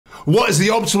What is the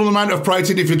optimal amount of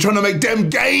protein if you're trying to make them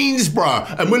gains,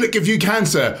 bruh? And will it give you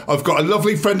cancer? I've got a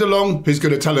lovely friend along who's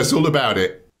going to tell us all about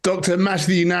it. Dr.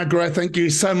 Matthew Nagra, thank you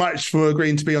so much for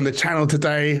agreeing to be on the channel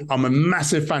today. I'm a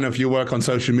massive fan of your work on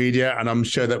social media, and I'm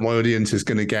sure that my audience is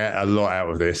going to get a lot out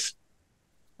of this.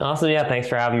 Awesome. Yeah, thanks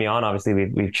for having me on. Obviously,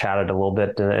 we've chatted a little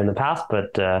bit in the past,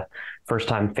 but first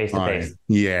time face to face.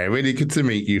 Yeah, really good to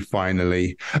meet you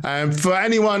finally. For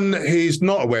anyone who's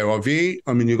not aware of you,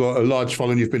 I mean, you've got a large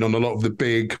following. You've been on a lot of the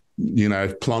big,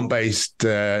 plant-based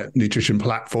nutrition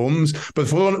platforms. But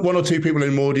for one or two people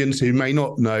in the audience who may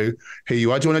not know who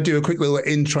you are, do you want to do a quick little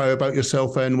intro about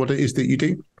yourself and what it is that you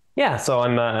do? Yeah, so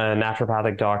I'm a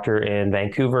naturopathic doctor in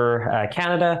Vancouver,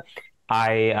 Canada.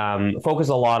 I focus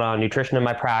a lot on nutrition in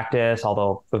my practice,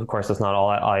 although, of course, that's not all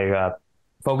I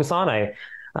focus on.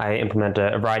 I implement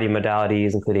a variety of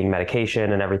modalities, including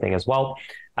medication and everything as well.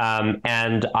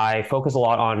 And I focus a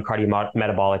lot on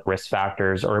cardiometabolic risk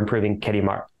factors or improving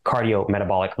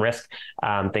cardiometabolic risk,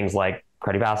 things like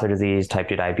cardiovascular disease, type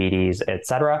 2 diabetes,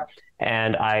 etc.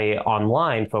 And I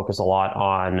online focus a lot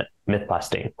on myth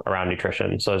busting around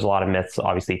nutrition. So there's a lot of myths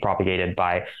obviously propagated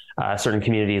by certain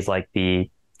communities like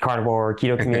the carnivore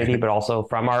keto community, but also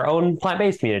from our own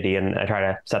plant-based community. And I try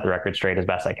to set the record straight as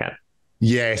best I can.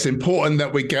 Yeah, it's important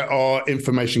that we get our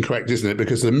information correct, isn't it?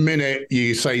 Because the minute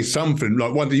you say something,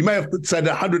 like you may have said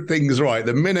 100 things right,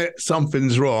 the minute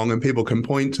something's wrong and people can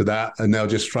point to that and they'll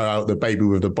just throw out the baby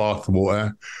with the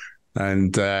bathwater.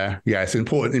 And it's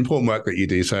important work that you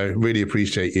do. So really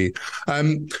appreciate you.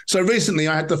 So recently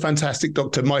I had the fantastic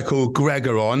Dr. Michael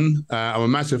Greger on. I'm a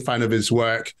massive fan of his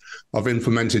work. I've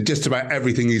implemented just about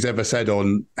everything he's ever said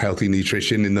on healthy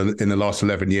nutrition in the last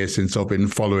 11 years since I've been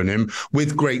following him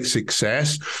with great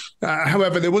success.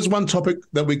 However, there was one topic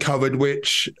that we covered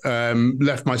which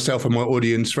left myself and my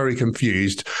audience very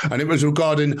confused, and it was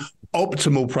regarding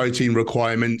optimal protein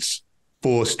requirements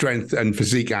for strength and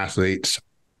physique athletes.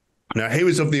 Now, he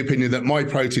was of the opinion that my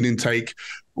protein intake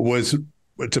was,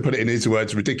 to put it in his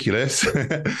words, ridiculous,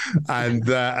 and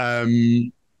that,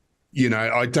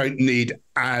 I don't need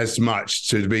as much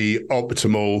to be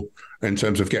optimal in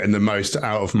terms of getting the most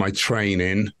out of my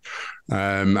training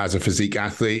as a physique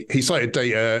athlete. He cited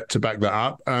data to back that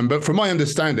up. But from my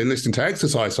understanding, listening to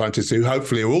exercise scientists who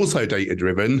hopefully are also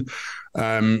data-driven,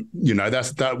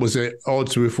 that was at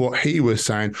odds with what he was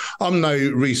saying. I'm no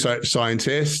research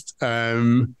scientist.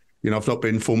 I've not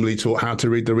been formally taught how to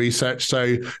read the research.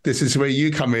 So this is where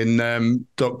you come in,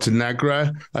 Dr.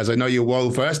 Nagra, as I know you're well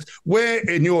versed. Where,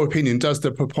 in your opinion, does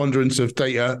the preponderance of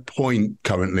data point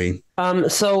currently?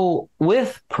 So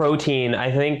with protein,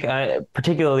 I think,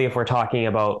 particularly if we're talking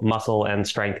about muscle and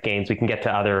strength gains, we can get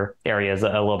to other areas a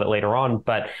little bit later on.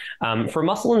 But for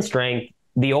muscle and strength,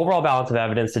 the overall balance of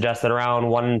evidence suggests that around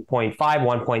 1.5,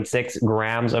 1.6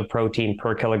 grams of protein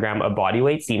per kilogram of body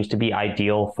weight seems to be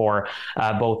ideal for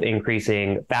both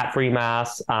increasing fat-free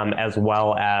mass as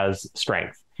well as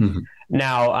strength. Mm-hmm.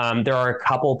 Now, there are a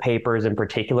couple papers in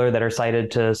particular that are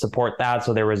cited to support that.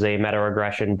 So there was a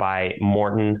meta-regression by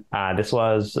Morton. This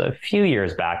was a few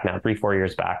years back now, 3-4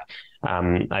 years back,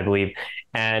 I believe.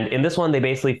 And in this one, they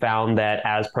basically found that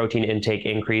as protein intake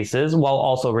increases, while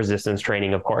also resistance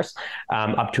training, of course,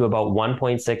 up to about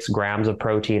 1.6 grams of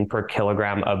protein per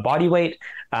kilogram of body weight,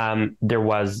 there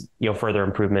was further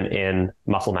improvement in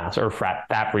muscle mass or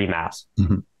fat-free mass.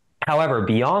 Mm-hmm. However,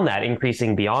 beyond that,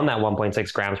 increasing beyond that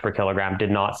 1.6 grams per kilogram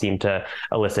did not seem to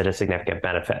elicit a significant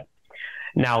benefit.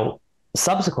 Now,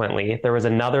 subsequently, there was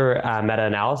another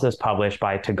meta-analysis published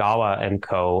by Tagawa and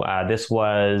co. This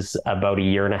was about 1.5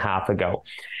 years ago.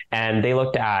 And they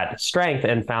looked at strength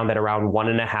and found that around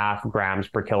 1.5 grams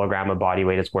per kilogram of body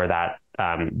weight is where that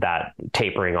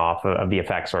tapering off of the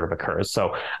effect sort of occurs.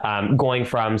 So going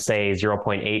from, say,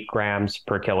 0.8 grams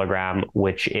per kilogram,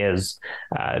 which is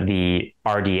the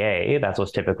RDA, that's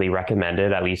what's typically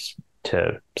recommended, at least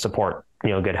to support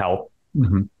good health.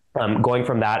 Mm-hmm. Going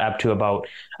from that up to about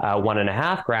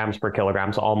 1.5 grams per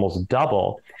kilogram, so almost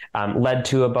double, led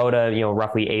to about a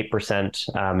roughly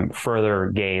 8%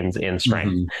 further gains in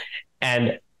strength. Mm-hmm.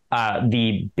 And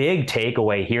the big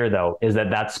takeaway here, though, is that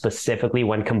that's specifically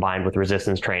when combined with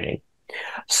resistance training.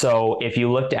 So if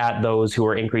you looked at those who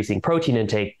were increasing protein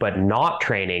intake but not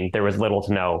training, there was little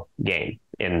to no gain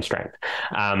in strength.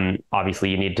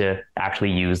 Obviously, you need to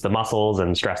actually use the muscles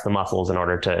and stress the muscles in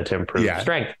order to improve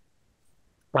strength.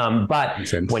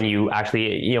 But when you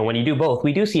actually, when you do both,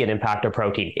 we do see an impact of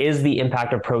protein. Is the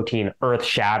impact of protein earth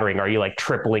shattering? Are you like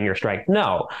tripling your strength?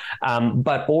 No.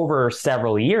 But over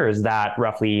several years, that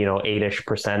roughly,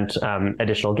 8-ish%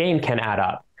 additional gain can add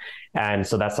up. And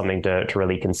so that's something to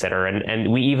really consider.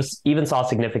 And we even saw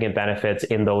significant benefits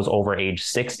in those over age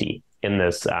 60 in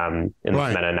this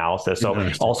meta-analysis.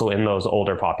 So also in those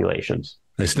older populations.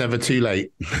 It's never too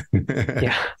late.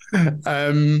 Yeah.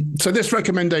 So this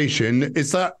recommendation,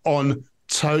 is that on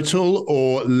total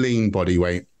or lean body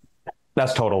weight?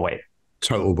 That's total weight.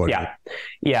 Total body.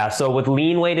 Yeah. So with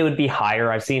lean weight, it would be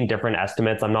higher. I've seen different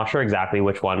estimates. I'm not sure exactly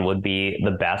which one would be the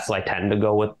best. So I tend to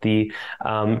go with the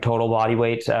total body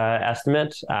weight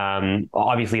estimate.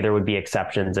 Obviously, there would be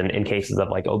exceptions in cases of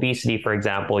like obesity, for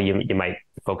example. You might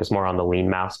focus more on the lean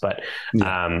mass, but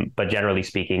generally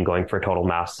speaking, going for total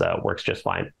mass works just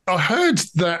fine. I heard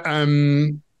that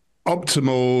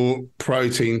optimal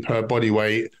protein per body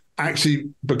weight actually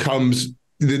becomes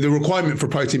the requirement for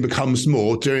protein becomes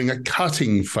more during a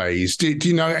cutting phase. Do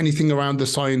you know anything around the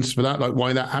science for that, like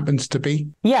why that happens to be?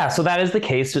 Yeah, so that is the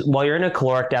case. While you're in a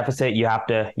caloric deficit, you have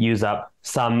to use up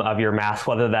some of your mass,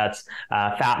 whether that's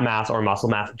fat mass or muscle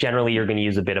mass. Generally, you're going to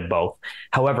use a bit of both.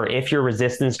 However, if you're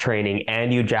resistance training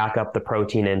and you jack up the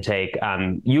protein intake,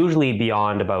 usually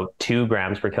beyond about 2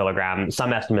 grams per kilogram,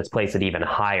 some estimates place it even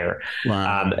higher.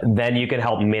 Wow. Then you can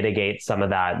help mitigate some of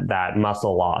that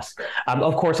muscle loss.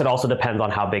 Of course, it also depends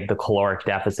on how big the caloric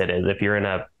deficit is. If you're in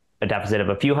a deficit of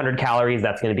a few hundred calories,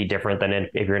 that's going to be different than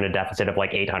if you're in a deficit of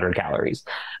like 800 calories,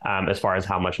 as far as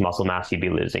how much muscle mass you'd be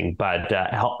losing. But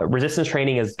resistance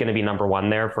training is going to be number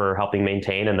one there for helping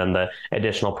maintain. And then the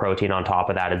additional protein on top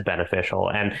of that is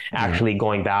beneficial. And actually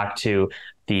going back to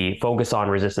the focus on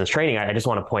resistance training, I just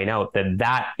want to point out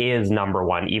that is number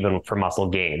one, even for muscle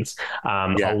gains.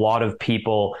 A lot of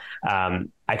people,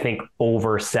 I think,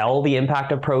 oversell the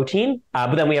impact of protein,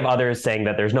 but then we have others saying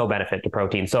that there's no benefit to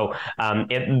protein. So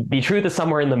the truth is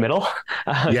somewhere in the middle,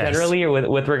 generally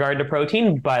with regard to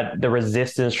protein, but the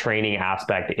resistance training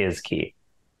aspect is key.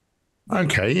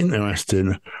 Okay,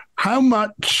 interesting. How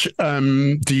much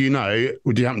do you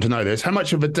happen to know this? How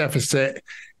much of a deficit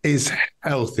is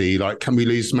healthy? Like, can we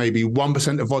lose maybe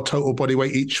 1% of our total body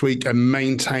weight each week and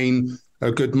maintain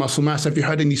a good muscle mass? Have you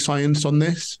heard any science on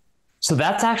this? So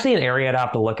that's actually an area I'd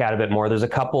have to look at a bit more. There's a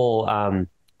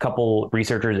couple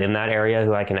researchers in that area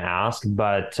who I can ask,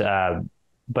 but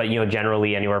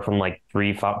generally anywhere from like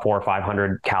 300, 400,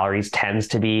 500 calories tends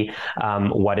to be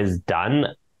what is done.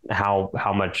 How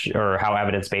much or how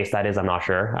evidence-based that is, I'm not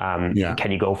sure.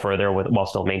 Can you go further while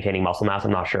still maintaining muscle mass?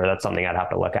 I'm not sure. That's something I'd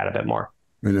have to look at a bit more.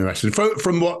 Interesting.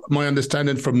 From what my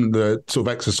understanding from the sort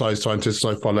of exercise scientists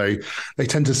I follow, they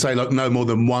tend to say like no more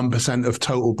than 1% of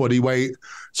total body weight.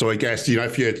 So I guess,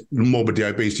 if you're morbidly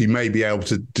obese, you may be able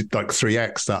to do like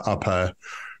 3x that upper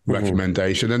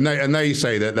recommendation. And they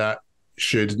say that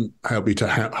should help you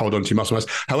to hold on to your muscle mass.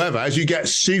 However, as you get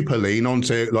super lean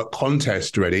onto like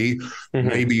contest ready,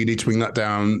 maybe you need to bring that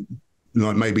down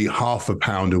like maybe 0.5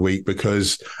 pound a week,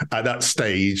 because at that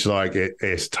stage, like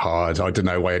it's hard. I don't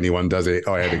know why anyone does it.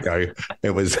 I had to go.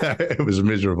 It was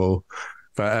miserable.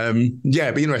 But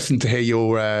it'd be interesting to hear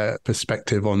your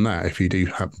perspective on that if you do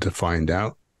happen to find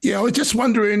out. Yeah, I was just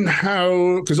wondering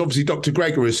how, because obviously Dr.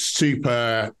 Nagra is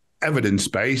super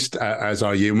evidence-based, as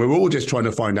are you, and we're all just trying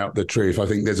to find out the truth. I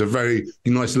think there's a very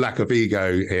nice lack of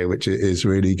ego here, which is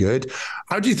really good.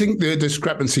 How do you think the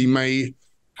discrepancy may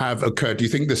have occurred? Do you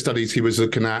think the studies he was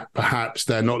looking at, perhaps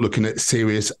they're not looking at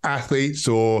serious athletes,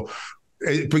 or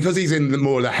because he's in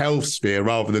more of the health sphere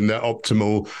rather than the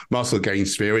optimal muscle gain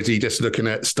sphere, is he just looking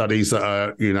at studies that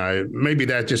are, maybe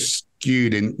they're just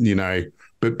skewed in,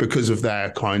 but because of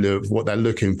their kind of what they're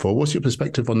looking for? What's your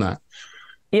perspective on that?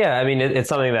 Yeah, I mean, it's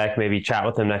something that I can maybe chat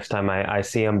with him next time I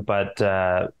see him. But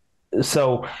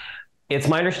so it's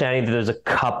my understanding that there's a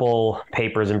couple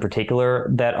papers in particular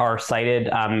that are cited,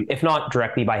 if not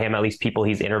directly by him, at least people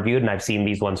he's interviewed. And I've seen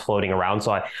these ones floating around.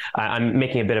 So I'm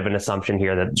making a bit of an assumption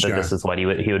here that this is what he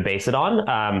would base it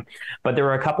on. But there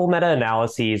were a couple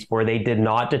meta-analyses where they did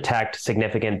not detect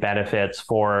significant benefits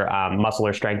for muscle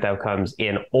or strength outcomes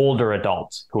in older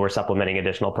adults who were supplementing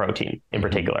additional protein in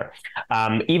particular.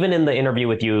 Even in the interview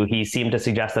with you, he seemed to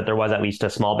suggest that there was at least a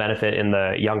small benefit in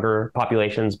the younger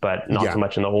populations, but not so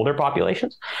much in the older populations.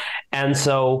 And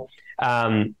so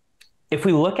if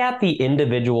we look at the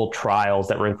individual trials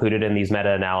that were included in these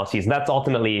meta-analyses, that's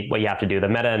ultimately what you have to do. The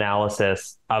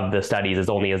meta-analysis of the studies is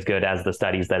only as good as the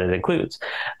studies that it includes.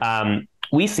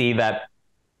 We see that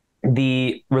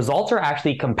the results are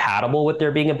actually compatible with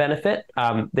there being a benefit.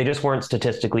 They just weren't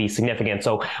statistically significant.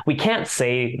 So we can't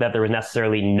say that there was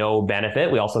necessarily no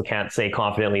benefit. We also can't say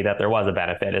confidently that there was a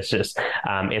benefit. It's just,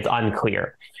 it's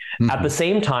unclear. At the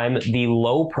same time, the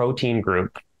low protein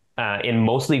group in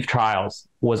most of these trials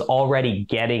was already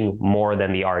getting more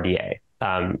than the RDA.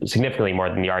 significantly more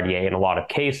than the RDA in a lot of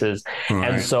cases.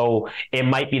 Right. And so it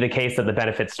might be the case that the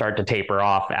benefits start to taper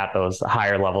off at those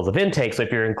higher levels of intake. So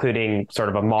if you're including sort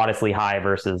of a modestly high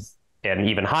versus an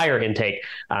even higher intake,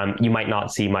 you might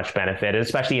not see much benefit,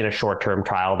 especially in a short-term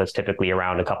trial that's typically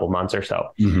around a couple months or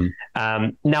so.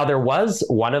 Now, there was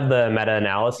one of the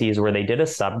meta-analyses where they did a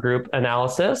subgroup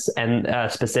analysis and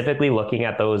specifically looking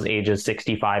at those ages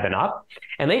 65 and up.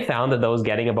 And they found that those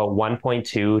getting about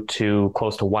 1.2 to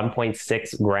close to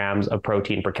 1.6 grams of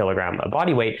protein per kilogram of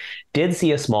body weight did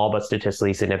see a small but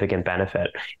statistically significant benefit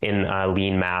in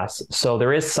lean mass. So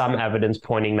there is some evidence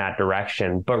pointing that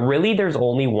direction, but really there's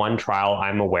only one trial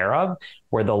I'm aware of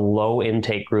where the low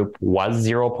intake group was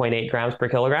 0.8 grams per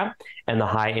kilogram and the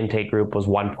high intake group was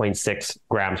 1.6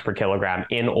 grams per kilogram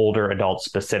in older adults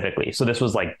specifically. So this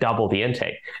was like double the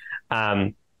intake.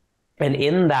 And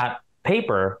in that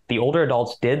paper, the older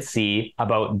adults did see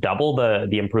about double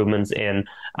the improvements in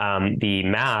the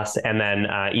mass and then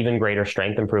even greater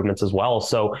strength improvements as well.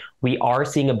 So we are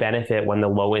seeing a benefit when the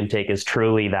low intake is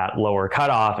truly that lower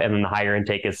cutoff and then the higher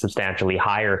intake is substantially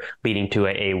higher, leading to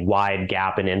a wide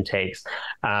gap in intakes.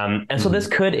 And so this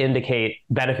could indicate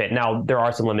benefit. Now, there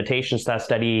are some limitations to that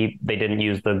study. They didn't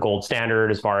use the gold standard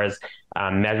as far as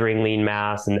measuring lean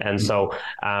mass. And so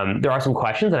there are some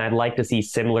questions, and I'd like to see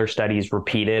similar studies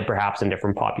repeated, perhaps in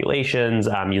different populations,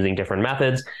 using different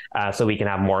methods, so we can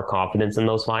have more confidence in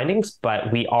those findings.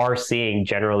 But we are seeing,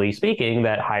 generally speaking,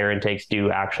 that higher intakes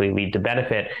do actually lead to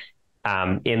benefit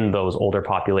in those older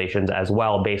populations as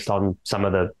well, based on some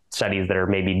of the studies that are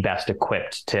maybe best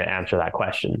equipped to answer that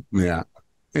question. Yeah,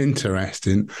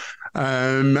 interesting.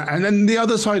 And then the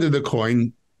other side of the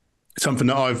coin, something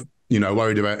that I've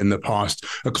worried about in the past.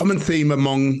 A common theme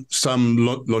among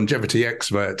some longevity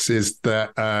experts is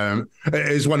that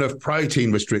is one of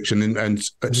protein restriction and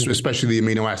especially the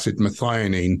amino acid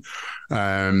methionine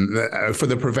for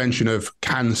the prevention of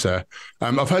cancer.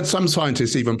 I've heard some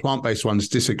scientists, even plant-based ones,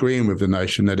 disagreeing with the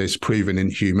notion that it's proven in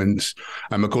humans.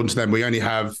 According to them, we only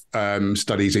have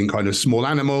studies in kind of small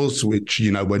animals, which,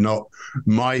 we're not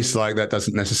mice, like that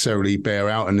doesn't necessarily bear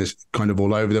out and is kind of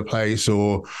all over the place.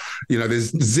 Or,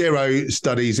 there's zero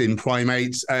studies in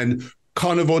primates, and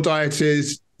carnivore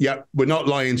dieters, we're not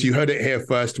lying to you. You heard it here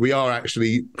first. We are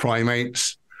actually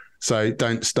primates, so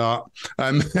don't start.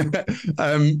 When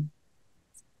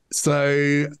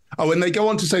they go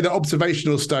on to say that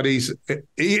observational studies,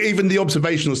 even the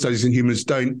observational studies in humans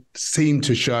don't seem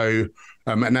to show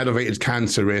an elevated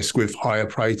cancer risk with higher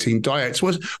protein diets.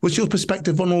 What's your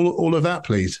perspective on all of that,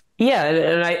 please? Yeah,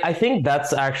 and I think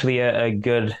that's actually a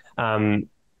good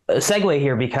segue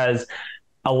here, because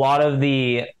a lot of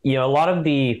the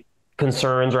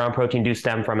concerns around protein do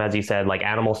stem from, as you said, like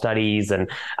animal studies and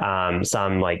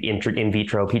some like in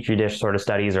vitro petri dish sort of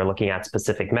studies are looking at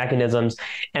specific mechanisms.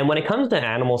 And when it comes to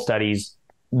animal studies,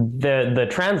 the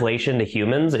translation to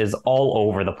humans is all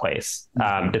over the place,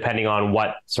 depending on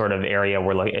what sort of area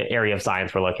of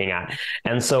science we're looking at.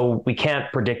 And so we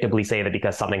can't predictably say that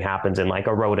because something happens in like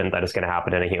a rodent that it's going to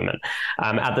happen in a human.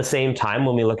 At the same time,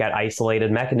 when we look at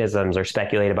isolated mechanisms or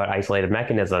speculate about isolated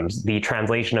mechanisms, the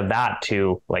translation of that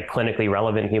to like clinically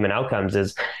relevant human outcomes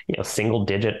is, single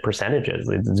digit percentages.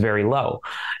 It's very low.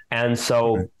 And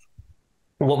so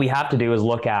what we have to do is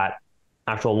look at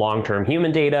actual long-term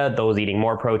human data, those eating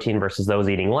more protein versus those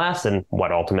eating less, and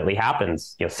what ultimately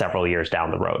happens, several years down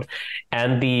the road.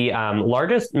 And the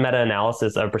largest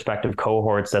meta-analysis of prospective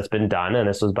cohorts that's been done, and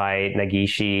this was by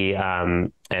Nagishi,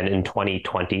 and in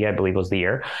 2020, I believe was the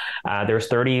year, there's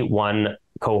 31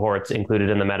 cohorts included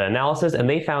in the meta-analysis, and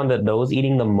they found that those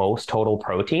eating the most total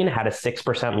protein had a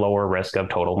 6% lower risk of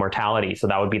total mortality. So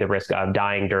that would be the risk of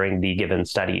dying during the given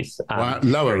studies.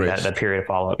 Lower risk. That period of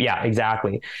follow-up. Yeah,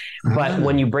 exactly. But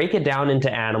when you break it down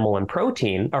into animal and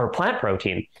protein or plant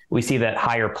protein, we see that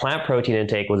higher plant protein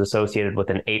intake was associated with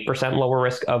an 8% lower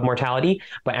risk of mortality,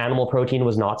 but animal protein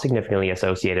was not significantly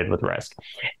associated with risk.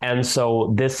 And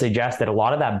so this suggests that a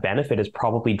lot of that benefit is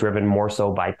probably driven more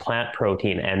so by plant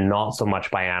protein and not so much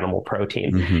by animal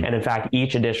protein. And in fact,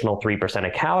 each additional 3%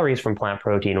 of calories from plant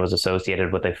protein was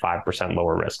associated with a 5%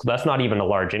 lower risk. That's not even a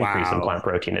large increase in plant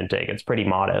protein intake. It's pretty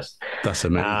modest. That's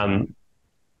amazing.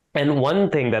 And one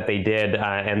thing that they did,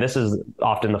 and this is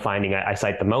often the finding I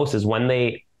cite the most, is when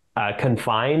they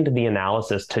confined the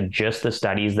analysis to just the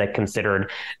studies that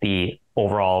considered the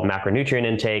overall macronutrient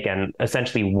intake and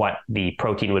essentially what the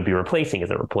protein would be replacing. Is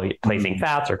it replacing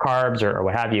fats or carbs or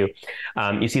what have you?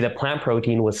 You see that plant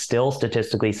protein was still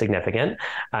statistically significant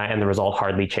and the result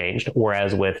hardly changed.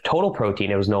 Whereas with total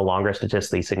protein, it was no longer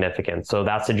statistically significant. So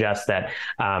that suggests that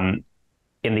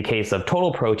in the case of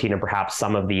total protein and perhaps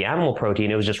some of the animal protein,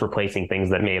 it was just replacing things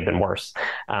that may have been worse.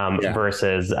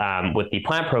 Versus with the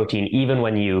plant protein, even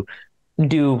when you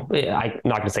do, I'm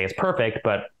not going to say it's perfect,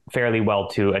 but fairly well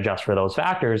to adjust for those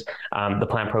factors, the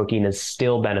plant protein is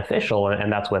still beneficial,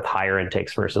 and that's with higher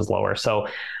intakes versus lower. So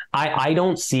I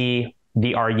don't see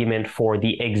the argument for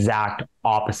the exact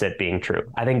opposite being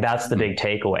true. I think that's the big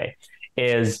takeaway,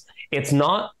 is it's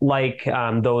not like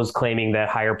those claiming that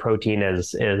higher protein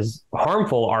is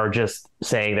harmful are just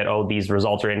saying that, oh, these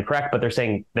results are incorrect, but they're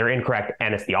saying they're incorrect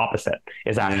and it's the opposite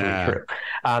is actually true.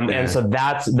 And so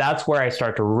that's where I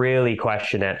start to really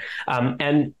question it.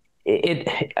 And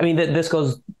this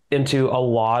goes into a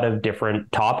lot of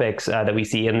different topics that we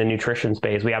see in the nutrition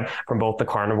space. We have from both the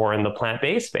carnivore and the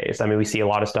plant-based space. I mean, we see a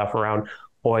lot of stuff around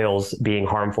oils being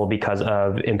harmful because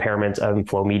of impairments of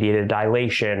flow-mediated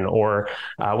dilation or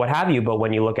what have you. But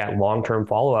when you look at long-term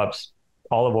follow-ups,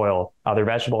 olive oil, other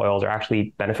vegetable oils are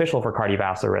actually beneficial for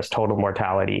cardiovascular risk, total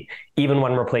mortality, even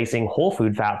when replacing whole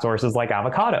food fat sources like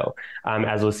avocado,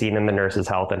 as was seen in the Nurses'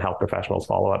 Health and Health Professionals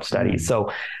follow-up studies.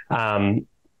 So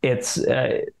it's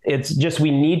just,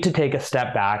 we need to take a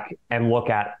step back and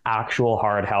look at actual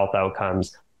hard health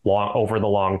outcomes over the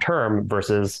long term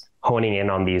versus honing in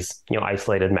on these,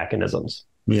 isolated mechanisms.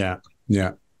 Yeah.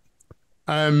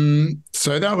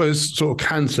 So that was sort of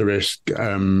cancer risk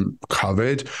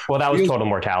covered. Well, that was total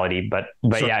mortality, but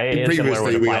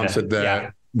previously we answered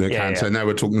the cancer. Now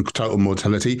we're talking total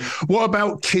mortality. What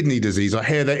about kidney disease? I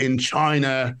hear that in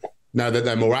China, now that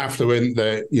they're more affluent,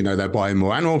 they're buying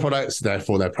more animal products,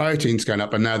 therefore their protein's going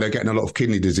up, and now they're getting a lot of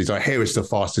kidney disease. I hear it's the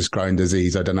fastest growing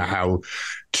disease. I don't know how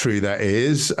true that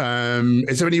is.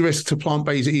 Is there any risk to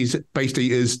plant-based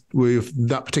eaters with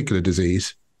that particular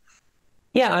disease?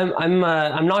 Yeah, I'm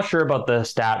not sure about the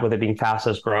stat with it being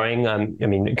fastest growing.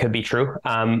 It could be true,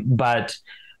 but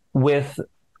with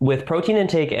protein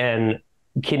intake and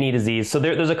kidney disease. So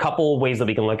there's a couple ways that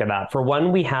we can look at that. For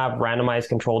one, we have randomized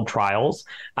controlled trials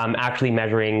actually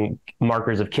measuring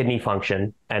markers of kidney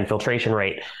function and filtration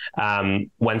rate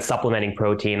when supplementing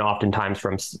protein, oftentimes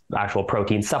from actual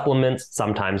protein supplements,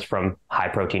 sometimes from high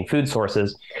protein food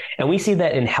sources. And we see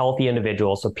that in healthy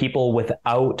individuals, so people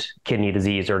without kidney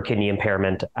disease or kidney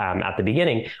impairment at the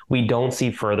beginning, we don't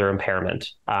see further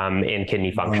impairment in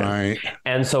kidney function. Right.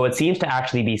 And so it seems to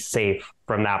actually be safe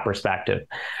from that perspective.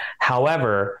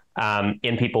 However,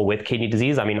 in people with kidney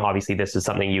disease, obviously this is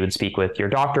something you would speak with your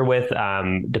doctor with,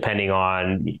 depending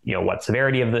on, what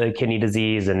severity of the kidney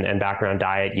disease and background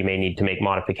diet, you may need to make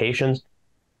modifications.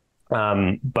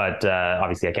 But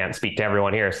obviously I can't speak to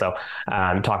everyone here. So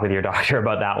talk with your doctor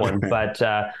about that one.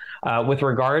 But with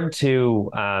regard to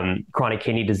chronic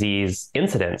kidney disease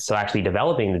incidence, so actually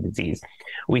developing the disease,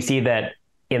 we see that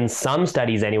in some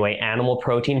studies anyway, animal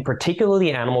protein,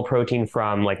 particularly animal protein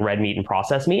from like red meat and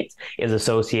processed meats, is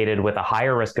associated with a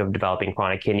higher risk of developing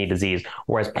chronic kidney disease,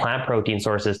 whereas plant protein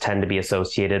sources tend to be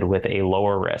associated with a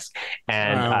lower risk.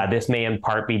 And this may in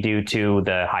part be due to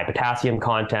the high potassium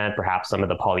content, perhaps some of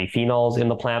the polyphenols in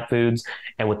the plant foods.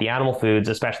 And with the animal foods,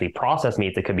 especially processed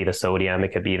meats, it could be the sodium,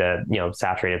 it could be the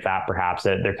saturated fat, perhaps.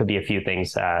 There could be a few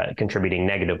things contributing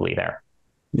negatively there.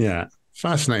 Yeah.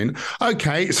 Fascinating.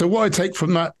 Okay, so what I take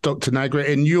from that, Dr. Nagra,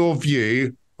 in your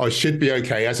view, I should be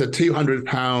okay as a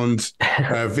 200-pound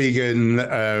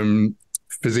vegan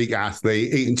physique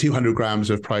athlete, eating 200 grams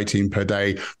of protein per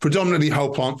day, predominantly whole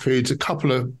plant foods, a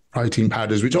couple of protein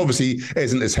powders, which obviously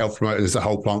isn't as health promoting as the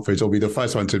whole plant foods. I'll be the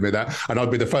first one to admit that, and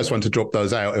I'd be the first one to drop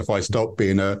those out if I stopped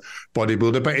being a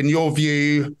bodybuilder. But in your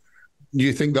view,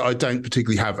 you think that I don't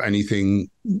particularly have anything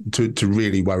to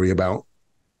really worry about?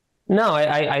 No,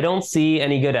 I don't see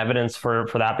any good evidence for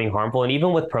that being harmful. And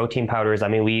even with protein powders,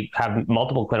 we have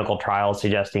multiple clinical trials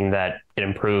suggesting that it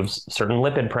improves certain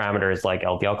lipid parameters like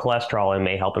LDL cholesterol and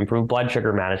may help improve blood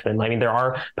sugar management. There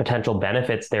are potential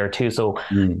benefits there too. So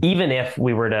even if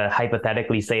we were to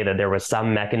hypothetically say that there was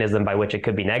some mechanism by which it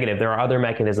could be negative, there are other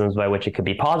mechanisms by which it could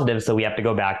be positive. So we have to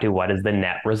go back to what is the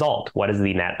net result? What is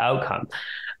the net outcome?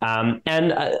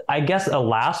 And I guess a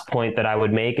last point that I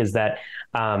would make is that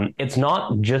it's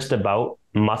not just about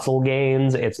muscle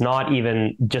gains. It's not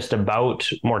even just about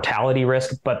mortality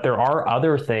risk, but there are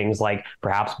other things like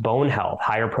perhaps bone health.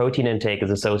 Higher protein intake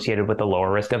is associated with a lower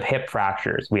risk of hip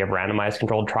fractures. We have randomized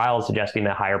controlled trials suggesting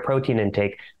that higher protein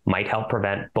intake might help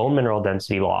prevent bone mineral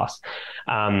density loss.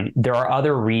 There are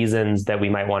other reasons that we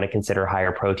might want to consider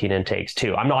higher protein intakes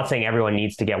too. I'm not saying everyone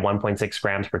needs to get 1.6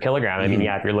 grams per kilogram.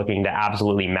 If you're looking to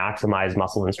absolutely maximize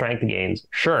muscle and strength gains,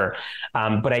 sure.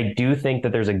 But I do think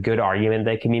that there's a good argument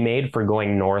that can be made for going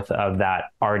going north of that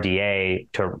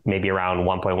RDA to maybe around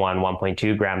 1.1,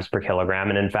 1.2 grams per kilogram.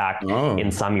 And in fact,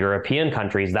 in some European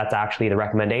countries, that's actually the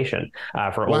recommendation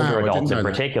for older adults in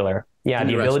particular. Yeah,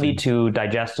 the ability to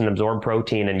digest and absorb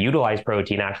protein and utilize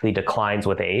protein actually declines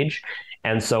with age.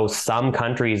 And so some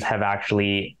countries have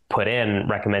actually put in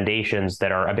recommendations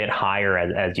that are a bit higher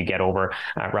as you get over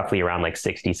roughly around like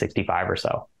 60, 65 or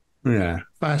so. Yeah,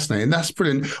 fascinating. That's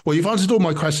brilliant. Well, you've answered all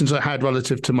my questions I had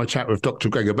relative to my chat with Dr.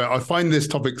 Nagra, but I find this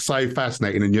topic so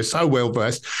fascinating and you're so well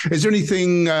versed. Is there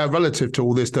anything relative to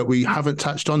all this that we haven't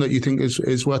touched on that you think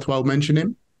is worthwhile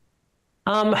mentioning?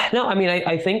 No, I mean,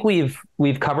 I think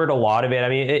we've covered a lot of it. I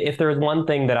mean, if there's one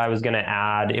thing that I was going to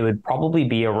add, it would probably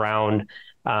be around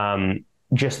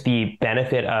just the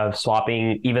benefit of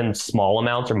swapping even small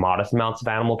amounts or modest amounts of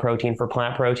animal protein for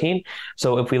plant protein.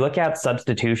 So if we look at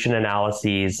substitution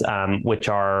analyses, which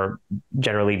are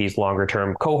generally these longer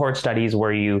term cohort studies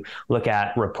where you look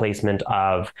at replacement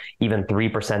of even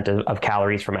 3% of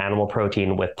calories from animal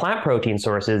protein with plant protein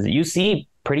sources, you see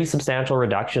pretty substantial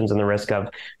reductions in the risk of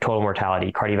total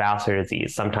mortality, cardiovascular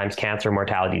disease, sometimes cancer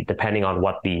mortality, depending on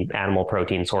what the animal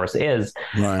protein source is.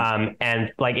 Right.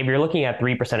 And like if you're looking at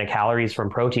 3% of calories from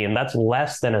protein, that's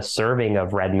less than a serving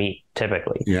of red meat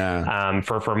typically. Yeah.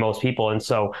 For most people. And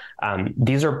so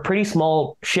these are pretty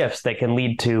small shifts that can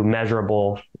lead to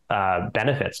measurable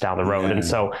benefits down the road. Yeah. And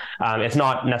so it's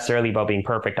not necessarily about being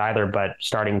perfect either, but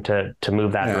starting to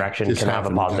move that direction can have a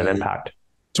positive impact.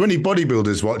 So any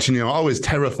bodybuilders watching, I was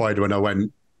terrified when I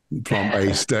went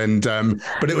plant-based, and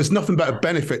but it was nothing but a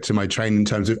benefit to my training in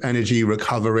terms of energy,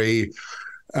 recovery,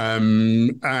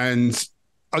 and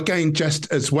again,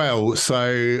 just as well.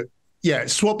 So yeah,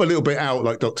 swap a little bit out,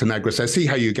 like Dr. Nagra says. See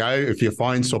how you go. If you're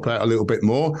fine, swap out a little bit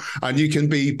more, and you can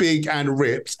be big and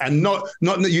ripped, and not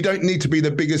that you don't need to be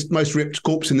the biggest, most ripped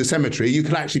corpse in the cemetery. You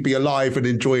can actually be alive and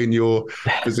enjoying your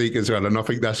physique as well. And I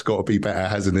think that's got to be better,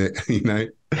 hasn't it?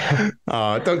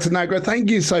 Dr. Nagra, thank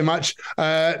you so much.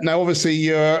 Now, obviously,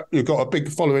 you've got a big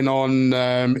following on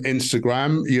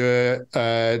Instagram. You're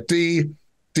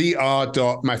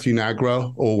Dr. Matthew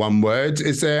Nagra, all one word.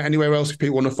 Is there anywhere else if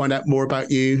people want to find out more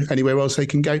about you? Anywhere else they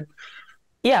can go?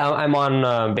 Yeah, I'm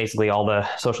on basically all the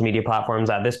social media platforms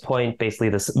at this point, basically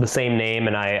the same name,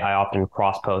 and I often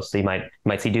cross-post, so you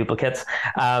might see duplicates.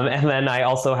 And then I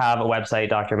also have a website,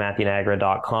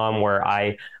 drmatthewnagra.com, where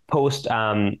I post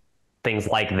things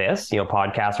like this,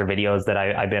 podcasts or videos that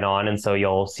I've been on. And so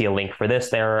you'll see a link for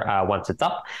this there once it's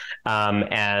up.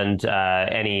 And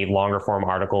any longer form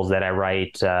articles that I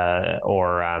write,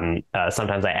 or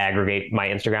sometimes I aggregate my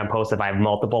Instagram posts. If I have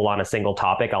multiple on a single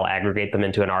topic, I'll aggregate them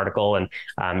into an article, and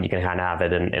you can kind of have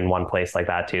it in one place like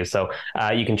that too. So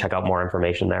you can check out more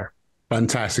information there.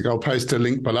 Fantastic. I'll post a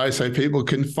link below so people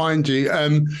can find you.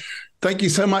 Thank you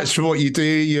so much for what you do.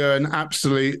 You're an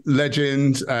absolute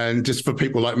legend. And just for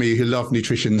people like me who love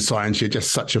nutrition and science, you're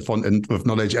just such a font of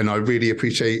knowledge. And I really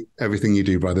appreciate everything you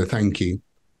do, brother. Thank you.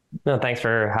 No, thanks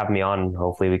for having me on.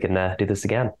 Hopefully we can do this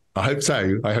again. I hope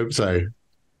so.